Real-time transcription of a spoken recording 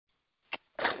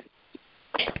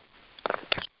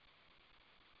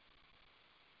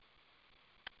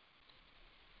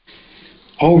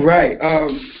All right.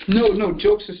 No,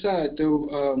 jokes aside,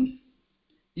 though.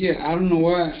 Yeah, I don't know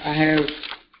why I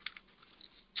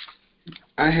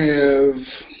have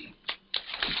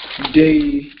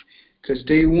day, because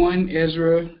day one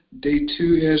Ezra, day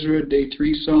two Ezra, day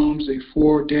three Psalms, day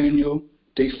four Daniel,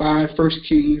 day five First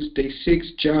Kings, day six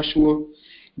Joshua,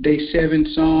 day seven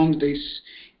Psalms, day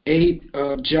eight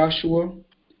Joshua,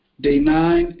 day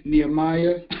nine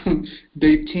Nehemiah,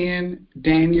 day 10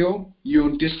 Daniel. You're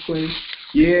on display.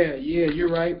 Yeah, you're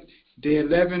right. Day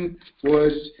 11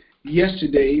 was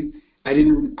yesterday. I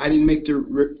didn't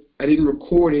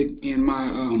record it in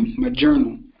my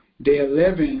journal. Day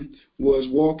 11 was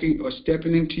walking or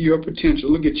stepping into your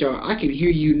potential. Look at y'all. I can hear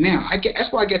you now.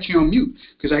 That's why I got you on mute,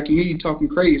 because I can hear you talking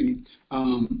crazy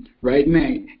right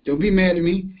now. Don't be mad at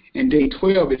me. And day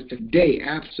 12 is today.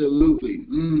 Absolutely.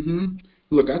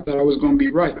 Look, I thought I was going to be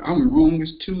right. I'm wrong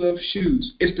as two left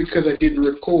shoes. It's because I didn't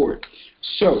record.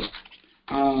 So,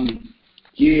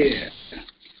 yeah.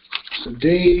 So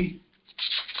day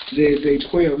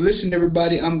 12. Listen,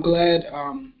 everybody, I'm glad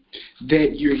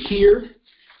that you're here.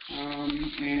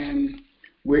 And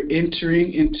we're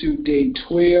entering into day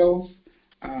 12.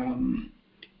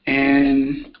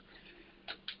 And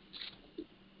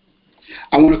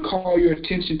I want to call your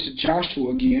attention to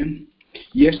Joshua again.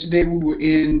 Yesterday we were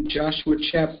in Joshua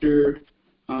chapter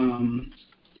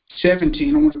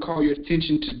 17. I want to call your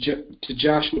attention to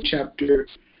Joshua chapter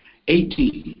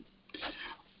 18.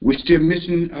 We're still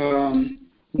missing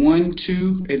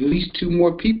at least two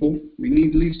more people. We need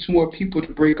at least two more people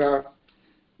to break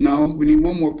we need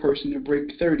one more person to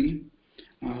break 30.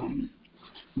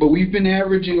 But we've been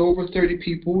averaging over 30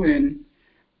 people, and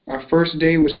our first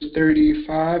day was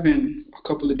 35, and a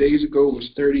couple of days ago was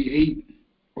 38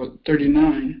 or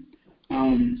 39.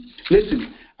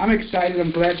 Listen, I'm excited.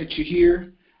 I'm glad that you're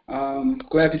here.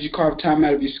 Glad that you carved time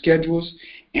out of your schedules.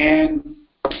 And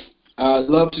I'd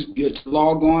love to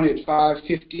log on at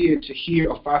 5:50 and to hear,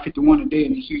 or 5:51 a day,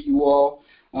 and to hear you all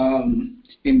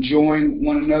enjoying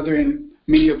one another, and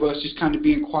many of us just kind of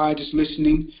being quiet, just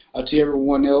listening to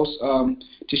everyone else,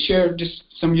 to share just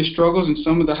some of your struggles and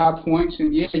some of the high points.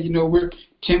 And yeah, we're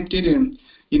tempted, and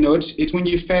it's when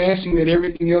you're fasting that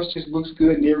everything else just looks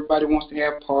good, and everybody wants to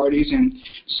have parties and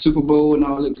Super Bowl and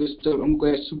all that good stuff. I'm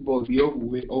glad Super Bowl will be over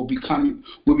with, or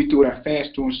we'll be through our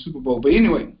fast during Super Bowl. But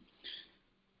anyway,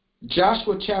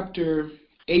 Joshua chapter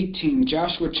 18.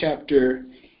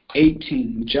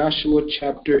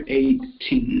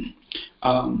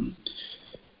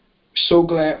 So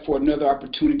glad for another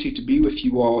opportunity to be with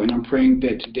you all, and I'm praying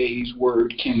that today's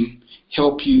word can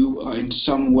help you in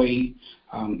some way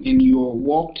in your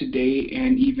walk today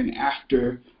and even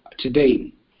after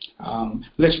today.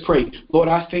 Let's pray. Lord,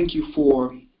 I thank you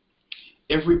for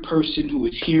every person who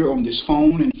is here on this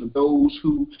phone, and for those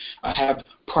who have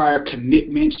prior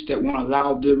commitments that won't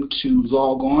allow them to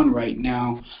log on right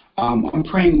now. I'm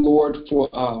praying, Lord, for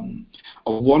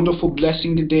a wonderful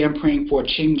blessing today. I'm praying for a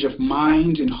change of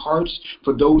minds and hearts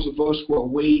for those of us who are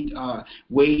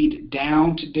weighed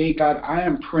down today. God, I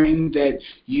am praying that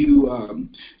you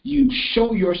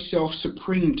show yourself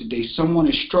supreme today. Someone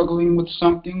is struggling with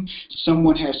something.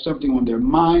 Someone has something on their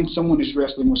mind. Someone is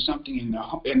wrestling with something in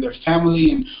their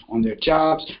family and on their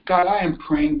jobs. God, I am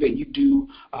praying that you do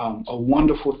a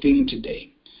wonderful thing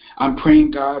today. I'm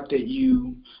praying, God, that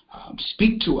you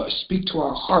speak to us, speak to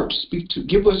our hearts,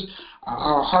 give us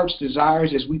our heart's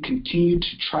desires as we continue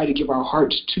to try to give our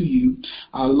hearts to you.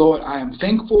 Lord, I am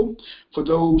thankful for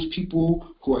those people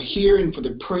who are here and for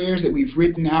the prayers that we've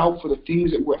written out, for the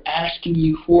things that we're asking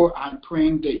you for. I'm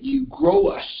praying that you grow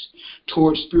us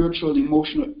towards spiritual and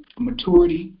emotional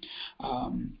maturity.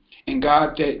 And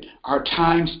God, that our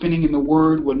time spending in the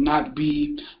Word will not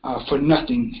be for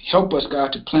nothing. Help us,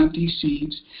 God, to plant these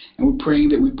seeds, and we're praying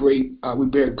that we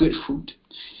bear good fruit.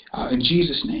 In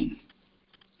Jesus' name,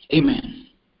 amen.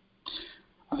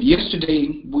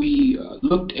 Yesterday, we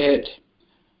looked at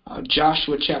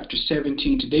Joshua chapter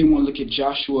 17. Today, we want to look at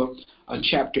Joshua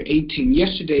chapter 18.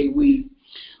 Yesterday, we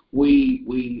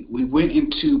went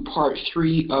into part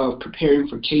 3 of preparing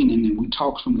for Canaan, and we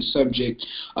talked from the subject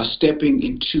of stepping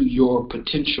into your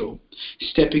potential.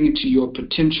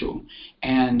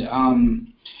 And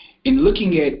in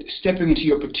looking at stepping into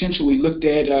your potential, we looked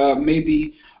at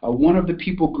maybe one of the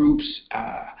people groups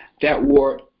that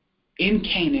were in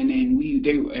Canaan, and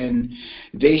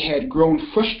they had grown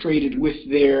frustrated with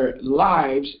their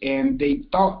lives, and they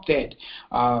thought that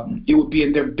it would be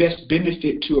in their best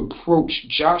benefit to approach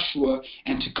Joshua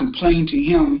and to complain to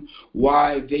him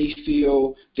why they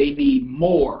feel they need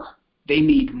more. They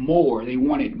need more. They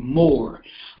wanted more.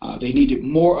 They needed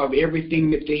more of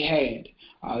everything that they had.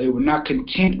 They were not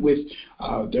content with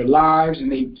their lives,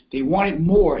 and they wanted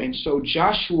more. And so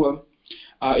Joshua,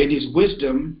 in his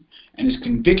wisdom and his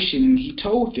conviction, he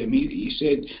told them, he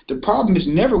said, the problem is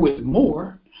never with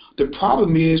more. The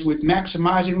problem is with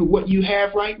maximizing what you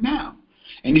have right now.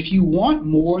 And if you want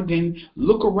more, then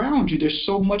look around you. There's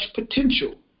so much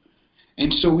potential.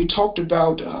 And so we talked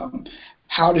about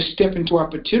how to step into our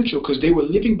potential, because they were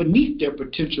living beneath their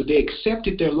potential. They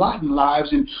accepted their lot in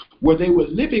lives, and where they were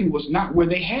living was not where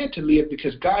they had to live,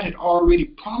 because God had already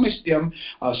promised them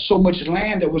so much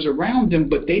land that was around them,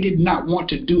 but they did not want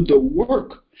to do the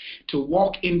work to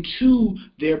walk into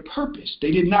their purpose.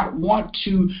 They did not want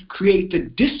to create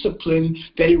the discipline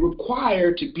that it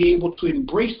required to be able to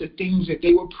embrace the things that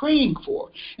they were praying for.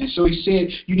 And so he said,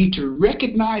 you need to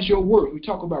recognize your worth. We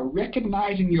talk about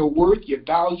recognizing your worth, your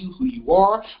value, who you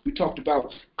are. We talked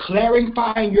about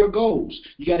clarifying your goals.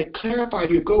 You got to clarify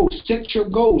your goals. Set your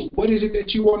goals. What is it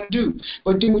that you want to do?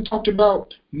 But then we talked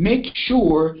about make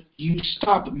sure you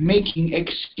stop making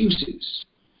excuses.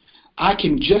 I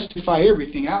can justify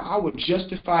everything. I would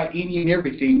justify any and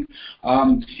everything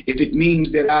if it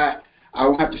means that I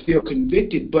will have to feel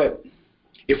convicted. But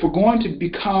if we're going to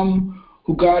become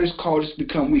who God has called us to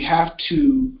become, we have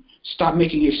to stop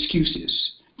making excuses.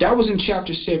 That was in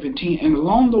chapter 17. And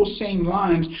along those same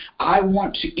lines, I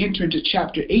want to enter into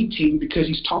chapter 18, because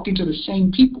he's talking to the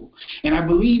same people. And I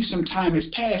believe some time has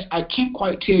passed. I can't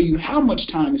quite tell you how much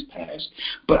time has passed,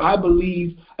 but I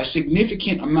believe a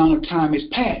significant amount of time has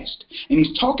passed. And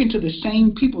he's talking to the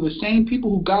same people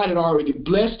who God had already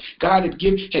blessed. God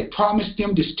had promised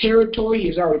them this territory. He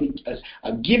has already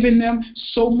given them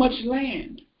so much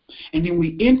land. And then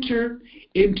we enter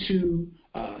into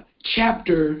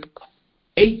chapter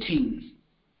 18,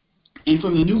 and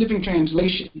from the New Living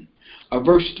Translation,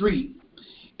 verse 3,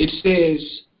 it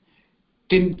says,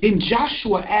 Then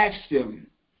Joshua asked them,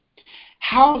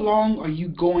 how long are you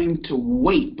going to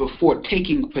wait before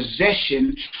taking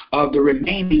possession of the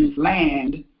remaining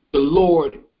land the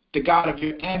Lord, the God of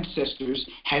your ancestors,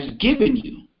 has given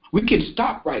you? We can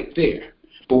stop right there,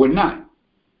 but we're not.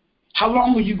 How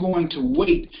long are you going to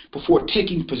wait before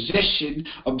taking possession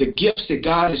of the gifts that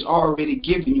God has already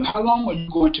given you? How long are you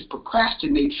going to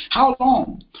procrastinate? How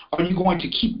long are you going to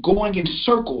keep going in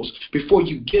circles before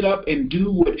you get up and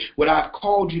do what I've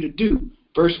called you to do?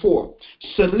 Verse 4,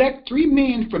 select 3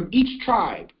 men from each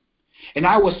tribe, and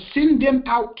I will send them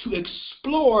out to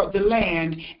explore the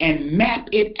land and map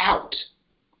it out.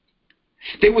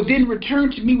 They will then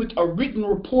return to me with a written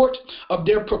report of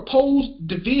their proposed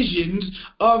divisions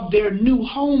of their new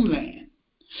homeland.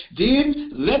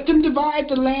 Then let them divide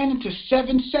the land into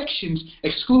 7 sections,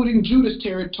 excluding Judah's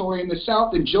territory in the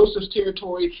south and Joseph's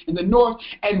territory in the north.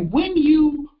 And when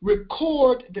you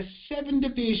record the 7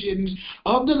 divisions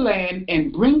of the land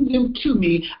and bring them to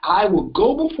me, I will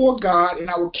go before God, and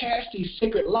I will cast these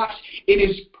sacred lots in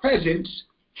his presence,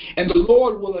 and the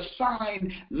Lord will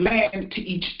assign land to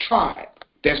each tribe.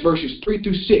 That's verses 3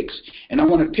 through 6. And I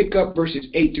want to pick up verses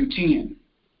 8 through 10.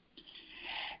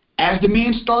 As the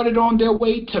men started on their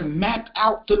way to map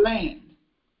out the land,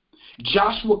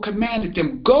 Joshua commanded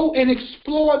them, go and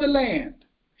explore the land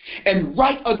and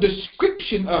write a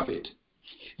description of it.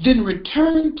 Then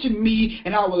return to me,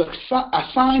 and I will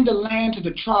assign the land to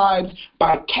the tribes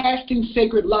by casting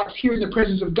sacred lots here in the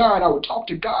presence of God. I will talk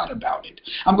to God about it.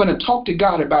 I'm going to talk to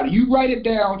God about it. You write it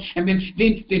down and then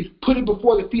put it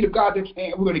before the feet of God, and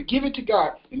we're going to give it to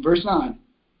God. In verse 9,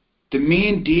 the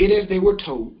men did as they were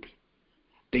told.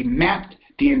 They mapped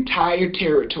the entire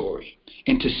territory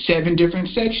into 7 different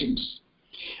sections,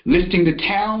 listing the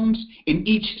towns in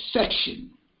each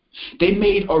section. They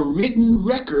made a written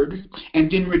record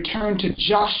and then returned to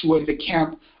Joshua in the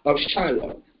camp of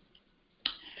Shiloh.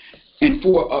 And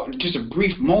for just a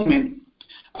brief moment,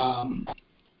 I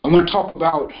want to talk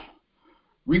about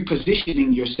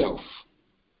repositioning yourself.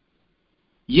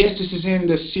 Yes, this is in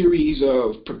the series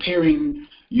of preparing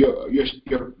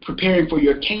preparing for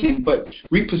your Canaan, but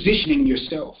repositioning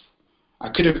yourself. I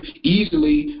could have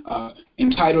easily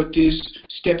entitled this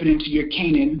Stepping into Your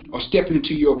Canaan or Stepping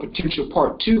into Your Potential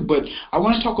Part 2, but I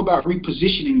want to talk about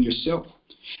repositioning yourself.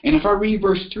 And if I read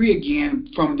verse 3 again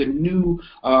from the New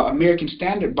American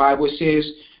Standard Bible, it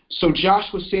says, so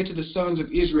Joshua said to the sons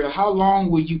of Israel, how long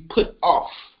will you put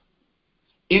off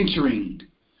entering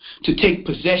to take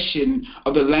possession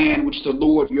of the land which the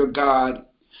Lord your God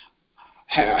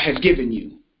has given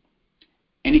you?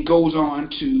 And he goes on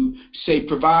to say,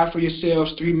 provide for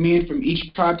yourselves 3 men from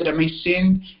each tribe, that I may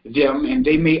send them, and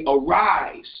they may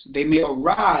arise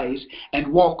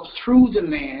and walk through the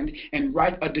land and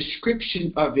write a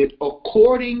description of it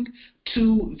according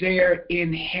to their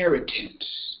inheritance.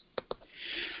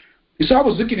 And so I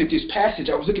was looking at this passage.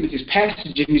 And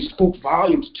it spoke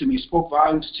volumes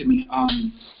to me.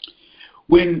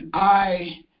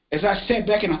 As I sat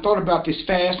back and I thought about this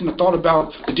fast and I thought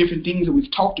about the different things that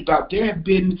we've talked about, there have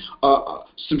been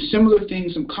some similar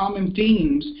things, some common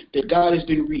themes that God has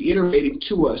been reiterating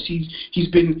to us. He's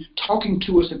been talking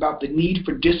to us about the need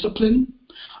for discipline.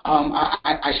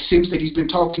 I sense that he's been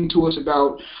talking to us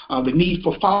about the need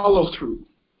for follow-through.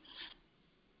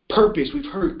 Purpose. We've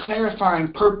heard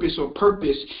clarifying purpose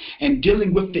and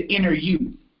dealing with the inner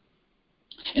you.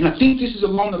 And I think this is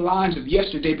along the lines of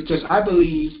yesterday, because I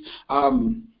believe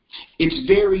it's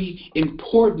very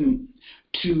important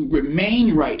to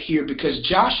remain right here, because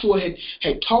Joshua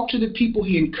had talked to the people.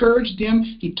 He encouraged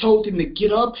them. He told them to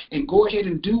get up and go ahead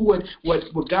and do what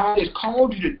God has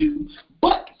called you to do.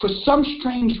 But for some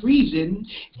strange reason,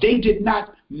 they did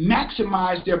not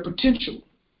maximize their potential.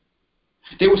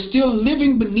 They were still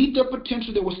living beneath their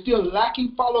potential. They were still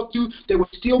lacking follow-through. They were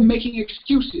still making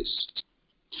excuses.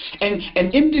 And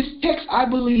in this text, I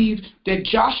believe that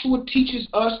Joshua teaches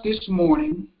us this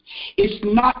morning, it's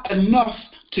not enough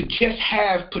to just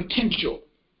have potential.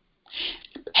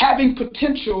 Having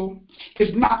potential is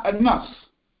not enough.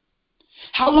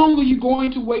 How long are you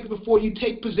going to wait before you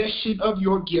take possession of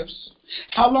your gifts?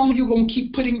 How long are you going to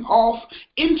keep putting off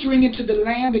entering into the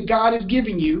land that God is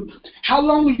giving you? How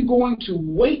long are you going to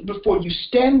wait before you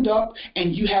stand up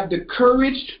and you have the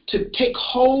courage to take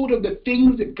hold of the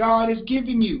things that God is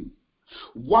giving you?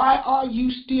 Why are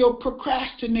you still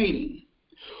procrastinating?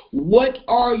 What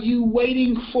are you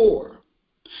waiting for?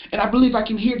 And I believe I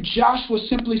can hear Joshua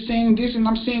simply saying this, and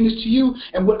I'm saying this to you,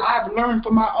 and what I've learned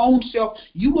for my own self: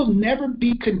 you will never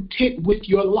be content with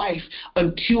your life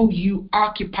until you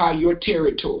occupy your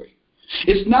territory.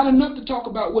 It's not enough to talk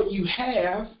about what you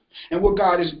have and what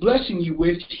God is blessing you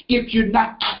with if you're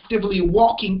not actively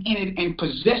walking in it and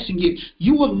possessing it.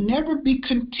 You will never be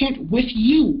content with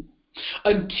you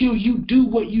until you do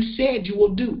what you said you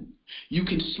will do. You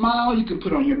can smile, you can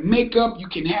put on your makeup, you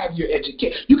can have your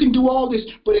education, you can do all this,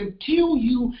 but until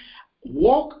you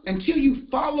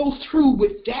follow through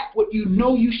with that, what you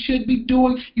know you should be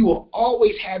doing, you will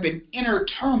always have an inner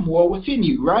turmoil within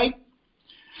you, right?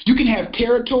 You can have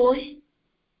territory.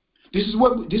 This is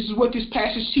what this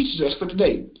passage teaches us for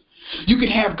today. You can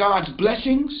have God's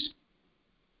blessings.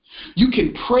 You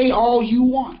can pray all you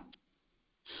want.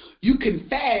 You can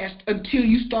fast until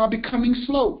you start becoming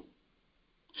slow.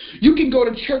 You can go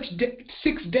to church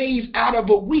 6 days out of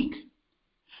a week,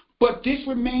 but this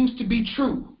remains to be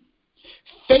true.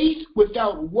 Faith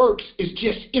without works is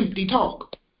just empty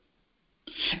talk.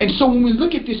 And so when we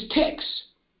look at this text,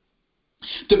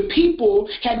 the people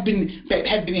had been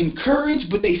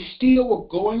encouraged, but they still were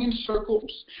going in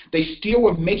circles. They still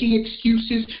were making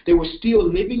excuses. They were still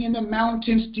living in the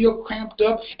mountains, still cramped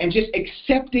up, and just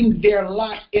accepting their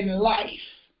lot in life.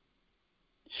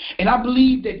 And I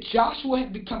believe that Joshua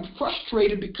had become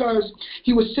frustrated because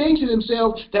he was saying to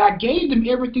himself that I gave them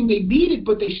everything they needed,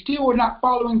 but they still were not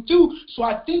following through. So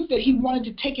I think that he wanted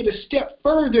to take it a step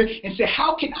further and say,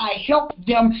 how can I help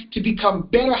them to become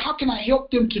better? How can I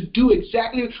help them to do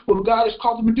exactly what God has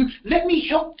called them to do? Let me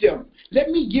help them. Let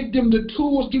me give them the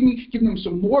tools, give them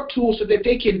some more tools so that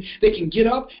they can get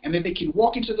up and that they can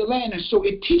walk into the land. And so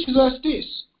it teaches us this.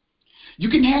 You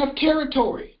can have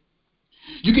territory.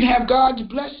 You can have God's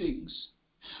blessings,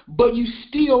 but you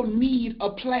still need a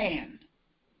plan.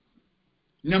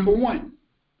 Number one,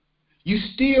 you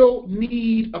still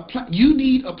need a plan. You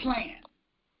need a plan.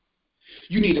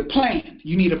 You need a plan.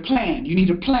 You need a plan. You need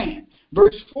a plan.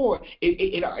 Verse 4,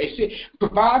 it said,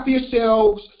 provide for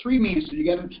yourselves 3 men. So you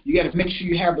got to make sure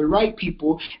you have the right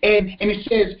people. And it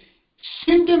says,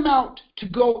 send them out to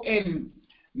go and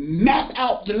map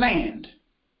out the land.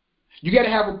 You got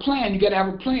to have a plan. You got to have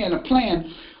a plan.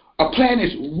 A plan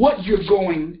is what you're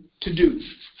going to do.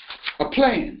 A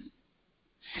plan.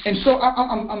 And so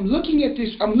I'm looking at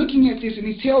this. I'm looking at this, and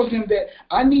he tells them that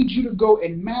I need you to go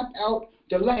and map out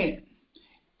the land.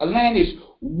 A land is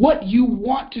what you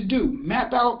want to do.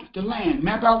 Map out the land.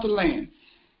 Map out the land.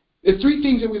 The 3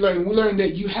 things that we learned. We learned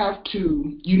that you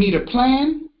need a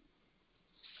plan.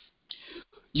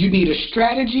 You need a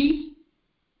strategy.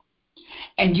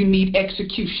 And you need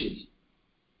execution.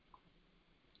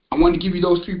 I want to give you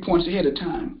those 3 points ahead of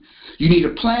time. You need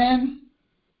a plan,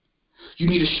 you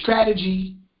need a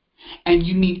strategy, and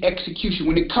you need execution.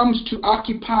 When it comes to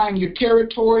occupying your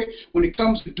territory, when it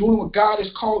comes to doing what God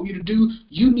has called you to do,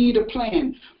 you need a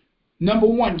plan. Number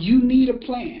 1, you need a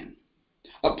plan.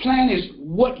 A plan is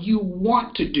what you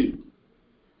want to do.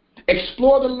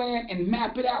 Explore the land and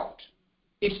map it out.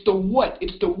 It's the what.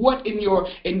 It's the what in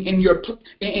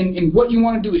what you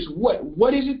want to do is what.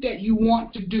 What is it that you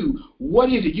want to do? What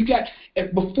is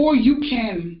it? Before you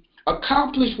can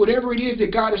accomplish whatever it is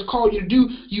that God has called you to do,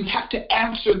 you have to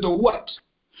answer the what.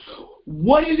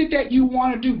 What is it that you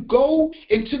want to do? Go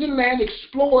into the land,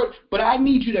 explore it, but I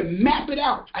need you to map it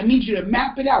out. I need you to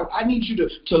map it out. I need you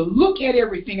to look at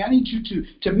everything. I need you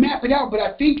to map it out. But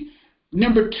I think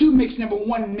number 2 makes number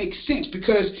 1 make sense,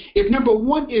 because if number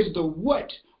 1 is the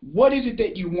what is it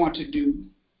that you want to do?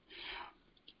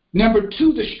 Number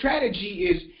 2, the strategy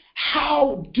is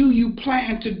how do you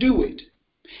plan to do it?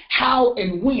 How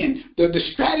and when. The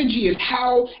strategy is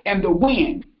how and the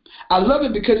when. I love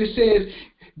it because it says,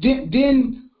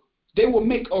 then they will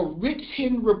make a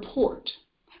written report.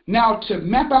 Now, to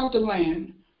map out the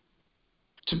land,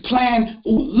 to plan,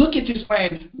 look at this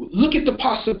land, look at the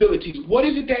possibilities. What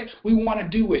is it that we want to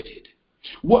do with it?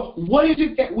 What is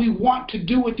it that we want to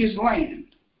do with this land?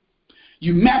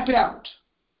 You map it out.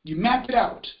 You map it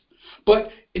out. But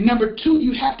in number 2,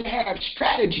 you have to have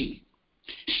strategy.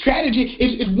 Strategy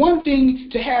is one thing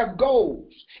to have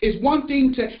goals. It's one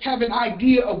thing to have an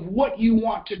idea of what you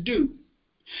want to do.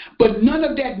 But none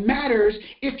of that matters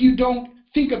if you don't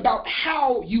think about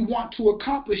how you want to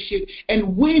accomplish it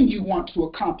and when you want to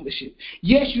accomplish it.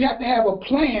 Yes, you have to have a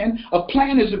plan. A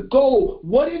plan is a goal.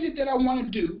 What is it that I want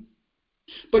to do?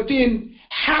 But then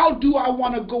how do I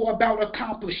want to go about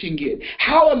accomplishing it?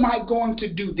 How am I going to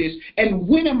do this? And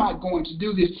when am I going to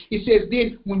do this? It says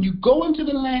then when you go into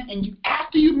the land and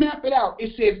after you map it out,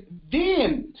 it says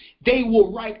then they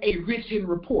will write a written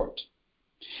report.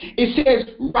 It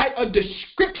says write a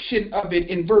description of it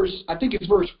in I think it's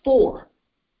verse 4.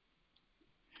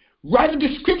 Write a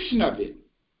description of it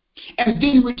and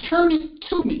then return it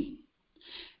to me.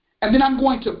 And then I'm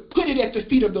going to put it at the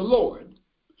feet of the Lord.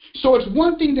 So it's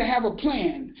one thing to have a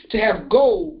plan, to have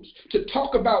goals, to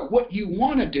talk about what you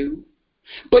want to do.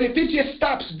 But if it just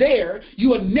stops there, you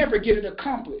will never get it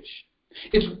accomplished.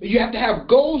 You have to have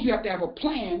goals, you have to have a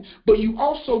plan, but you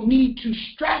also need to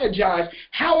strategize.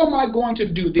 How am I going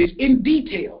to do this in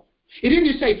detail? It didn't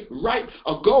just say write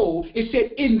a goal. It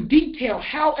said in detail,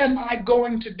 how am I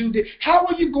going to do this? How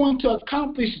are you going to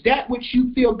accomplish that which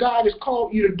you feel God has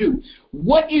called you to do?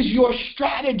 What is your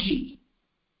strategy?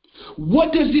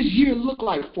 What does this year look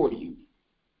like for you?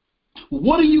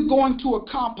 What are you going to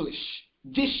accomplish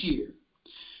this year?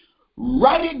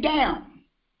 Write it down.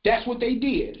 That's what they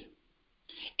did.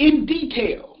 In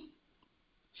detail.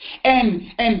 And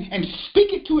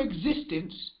speak it to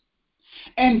existence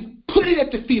and put it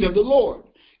at the feet of the Lord.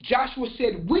 Joshua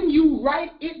said, when you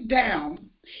write it down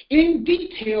in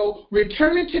detail,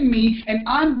 return it to me, and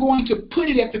I'm going to put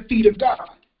it at the feet of God.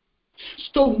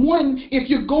 So one, if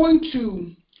you're going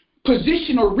to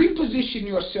position or reposition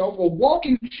yourself or walk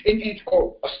in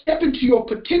or step into your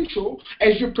potential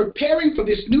as you're preparing for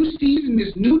this new season,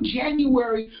 this new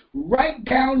January, write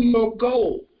down your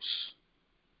goals.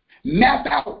 Map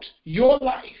out your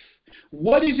life.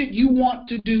 What is it you want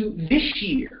to do this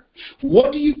year?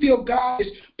 What do you feel God is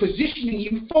positioning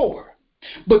you for?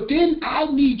 But then I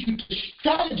need you to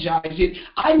strategize it.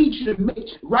 I need you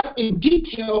to write in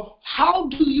detail, how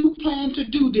do you plan to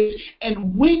do this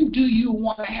and when do you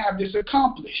want to have this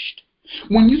accomplished?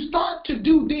 When you start to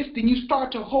do this, then you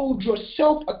start to hold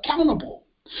yourself accountable.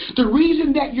 The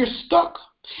reason that you're stuck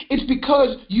is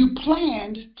because you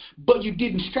planned, but you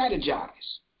didn't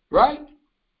strategize, right?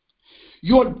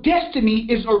 Your destiny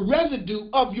is a residue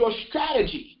of your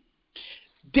strategy.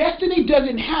 Destiny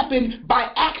doesn't happen by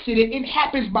accident. It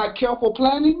happens by careful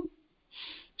planning,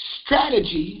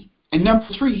 strategy, and number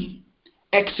 3,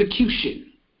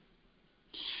 execution.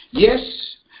 Yes,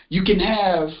 you can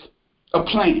have a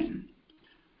plan.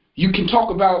 You can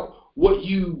talk about what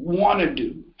you want to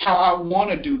do, how I want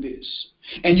to do this,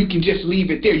 and you can just leave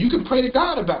it there. You can pray to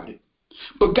God about it.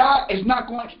 But God is not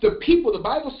going, the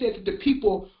Bible says that the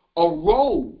people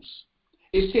arose.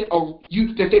 It said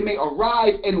that they may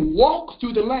arise and walk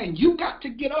through the land. You got to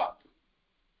get up.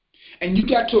 And you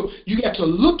got to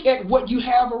look at what you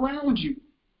have around you.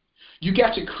 You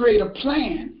got to create a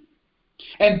plan.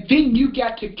 And then you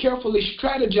got to carefully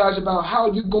strategize about how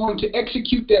you're going to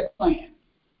execute that plan.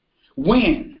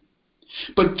 When?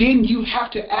 But then you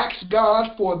have to ask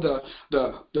God for the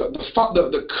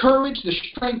courage, the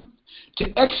strength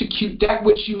to execute that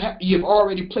which you have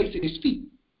already placed at His feet.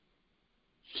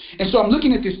 And so I'm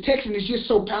looking at this text, and it's just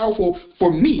so powerful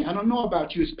for me. I don't know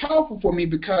about you. It's powerful for me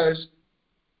because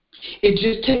it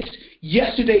just takes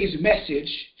yesterday's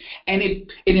message and it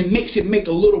makes it make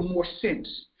a little more sense.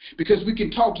 Because we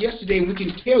can talk yesterday and we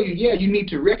can tell you, yeah, you need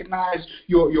to recognize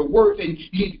your worth and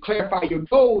you need to clarify your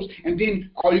goals. And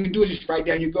then all you can do is just write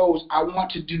down your goals. I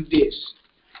want to do this.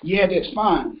 Yeah, that's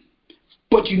fine.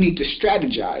 But you need to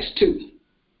strategize too.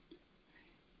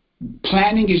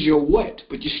 Planning is your what,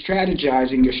 but your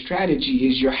strategizing, your strategy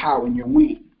is your how and your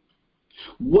when.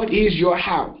 What is your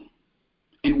how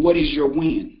and what is your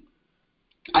when?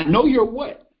 I know your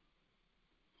what,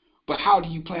 but how do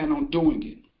you plan on doing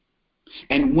it?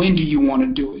 And when do you want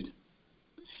to do it?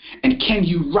 And can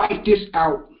you write this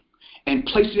out and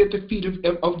place it at the feet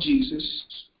of Jesus?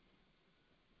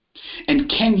 And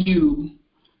can you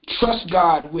trust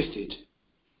God with it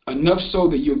enough so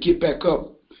that you'll get back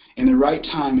up in the right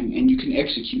time and you can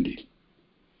execute it?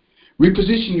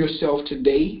 Reposition yourself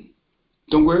today.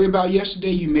 Don't worry about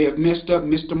yesterday. You may have messed up,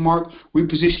 missed the mark.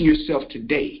 Reposition yourself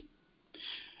today.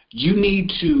 You need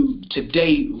to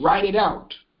today write it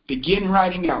out. Begin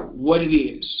writing out what it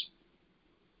is.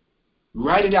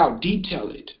 Write it out. Detail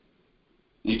it.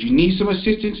 And if you need some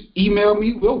assistance, email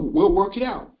me. We'll work it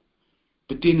out.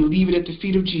 But then leave it at the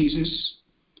feet of Jesus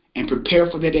and prepare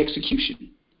for that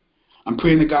execution. I'm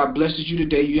praying that God blesses you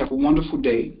today. You have a wonderful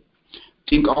day.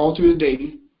 Think all through the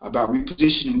day about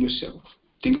repositioning yourself.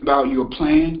 Think about your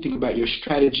plan. Think about your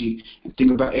strategy. And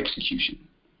think about execution.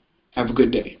 Have a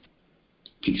good day.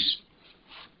 Peace.